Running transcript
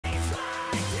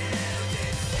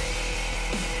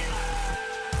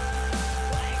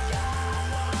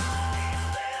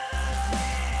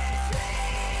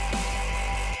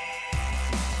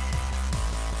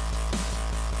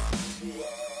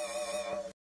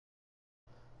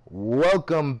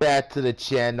Welcome back to the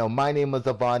channel. My name is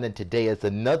Avon and today is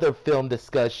another film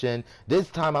discussion. This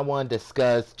time I want to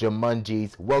discuss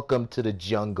Jumanji's Welcome to the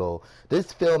Jungle.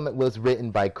 This film was written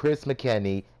by Chris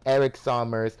McKinney, Eric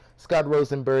Sommers, Scott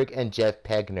Rosenberg, and Jeff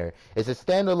Pegner. It's a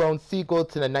standalone sequel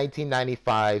to the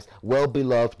 1995's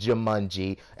well-beloved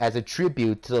Jumanji as a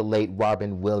tribute to the late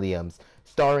Robin Williams,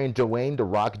 starring Dwayne "The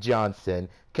Rock" Johnson,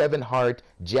 Kevin Hart,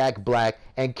 Jack Black,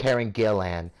 and Karen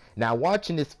Gillan. Now,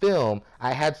 watching this film,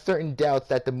 I had certain doubts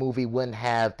that the movie wouldn't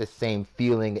have the same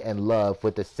feeling and love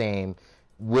with the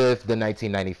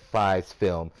 1995's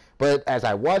film. But as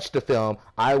I watched the film,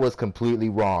 I was completely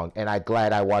wrong, and I'm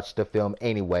glad I watched the film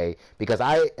anyway, because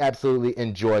I absolutely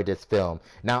enjoyed this film.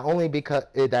 Not only because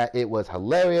it was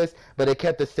hilarious, but it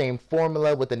kept the same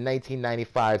formula with the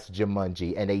 1995's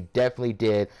Jumanji, and they definitely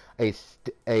did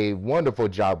a wonderful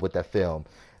job with the film.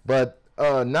 But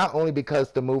not only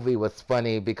because the movie was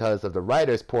funny because of the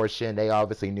writer's portion, they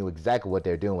obviously knew exactly what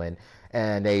they're doing,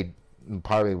 and they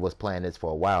probably was playing this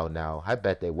for a while now. I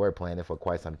bet they were playing it for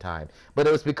quite some time. But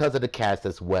it was because of the cast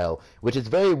as well, which is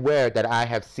very rare that I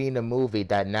have seen a movie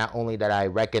that not only that I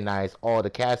recognize all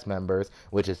the cast members,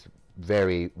 which is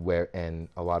very rare in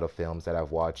a lot of films that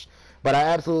I've watched, but I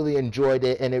absolutely enjoyed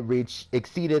it, and it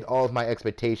exceeded all of my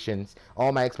expectations.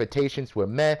 All my expectations were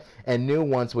met, and new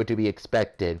ones were to be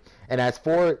expected. And as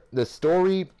for the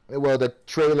story, well, the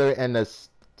trailer and the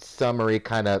summary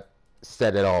kind of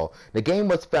said it all. The game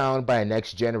was found by a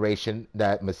next generation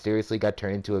that mysteriously got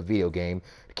turned into a video game.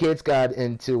 The kids got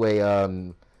into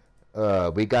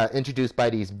we got introduced by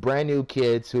these brand new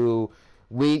kids who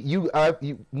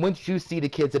once you see the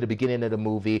kids at the beginning of the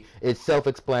movie, it's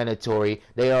self-explanatory.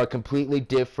 They are completely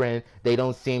different. They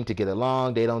don't seem to get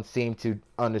along. They don't seem to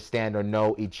understand or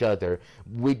know each other.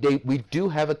 We do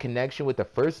have a connection with the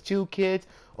first two kids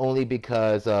only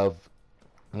because of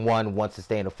one wants to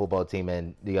stay in the football team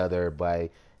and the other by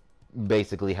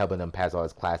basically helping them pass all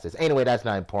his classes. Anyway, that's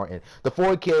not important. The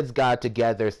four kids got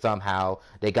together somehow.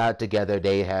 They got together.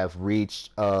 They have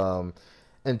reached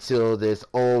until this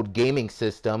old gaming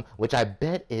system, which I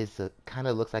bet is kind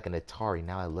of looks like an Atari.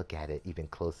 Now I look at it even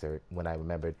closer when I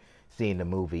remembered seeing the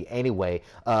movie. Anyway,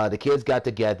 the kids got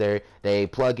together. They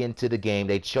plug into the game.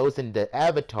 They chosen the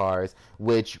avatars,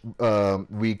 which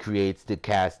recreates the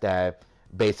cast that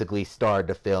basically starred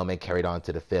the film and carried on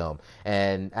to the film.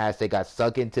 And as they got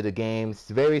sucked into the game, it's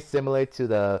very similar to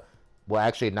the, well,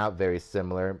 actually not very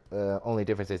similar. Only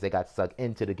difference is they got sucked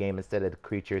into the game instead of the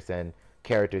creatures and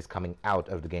characters coming out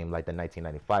of the game like the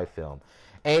 1995 film.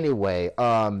 Anyway,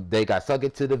 they got sucked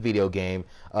into the video game.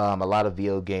 A lot of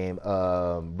video game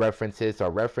references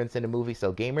are referenced in the movie,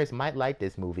 so gamers might like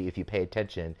this movie. If you pay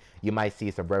attention, you might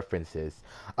see some references.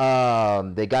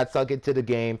 They got sucked into the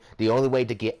game. The only way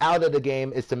to get out of the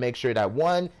game is to make sure that,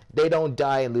 one, they don't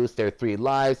die and lose their 3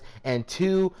 lives, and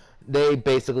 2, they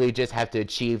basically just have to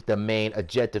achieve the main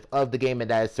objective of the game,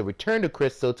 and that is to return the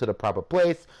crystal to the proper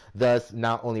place, thus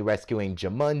not only rescuing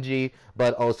Jumanji,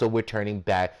 but also returning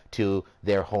back to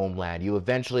their homeland. You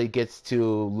eventually get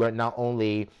to not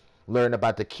only learn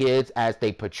about the kids as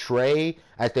they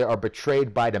are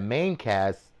betrayed by the main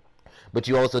cast, but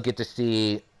you also get to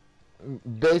see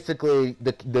basically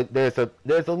there's a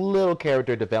little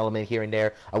character development here and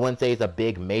there. I wouldn't say it's a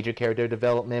big major character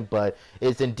development, but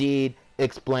it's indeed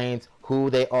explains who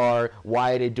they are,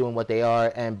 why they're doing what they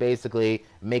are, and basically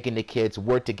making the kids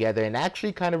work together and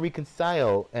actually kind of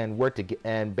reconcile and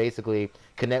and basically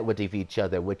connect with each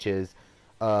other, which is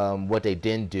what they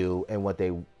didn't do and what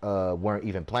they weren't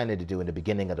even planning to do in the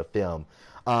beginning of the film.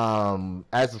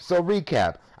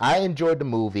 Recap, I enjoyed the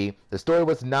movie. The story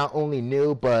was not only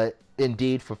new but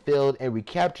indeed fulfilled and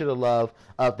recaptured the love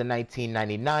of the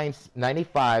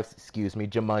 1995's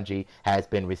Jumanji has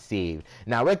been received.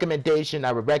 Now, recommendation,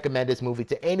 I would recommend this movie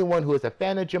to anyone who is a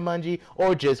fan of Jumanji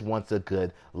or just wants a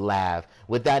good laugh.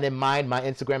 With that in mind, my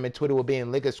Instagram and Twitter will be in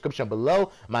the link description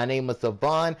below. My name is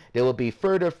Savon. There will be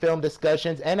further film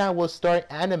discussions, and I will start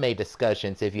anime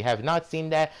discussions. If you have not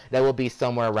seen that, that will be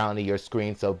somewhere around your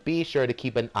screen, so be sure to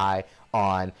keep an eye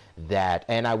on that,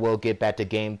 and I will get back to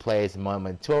gameplays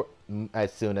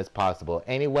as soon as possible.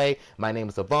 Anyway, my name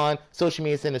is Savon. Social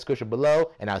media is in the description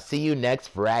below, and I'll see you next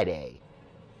Friday.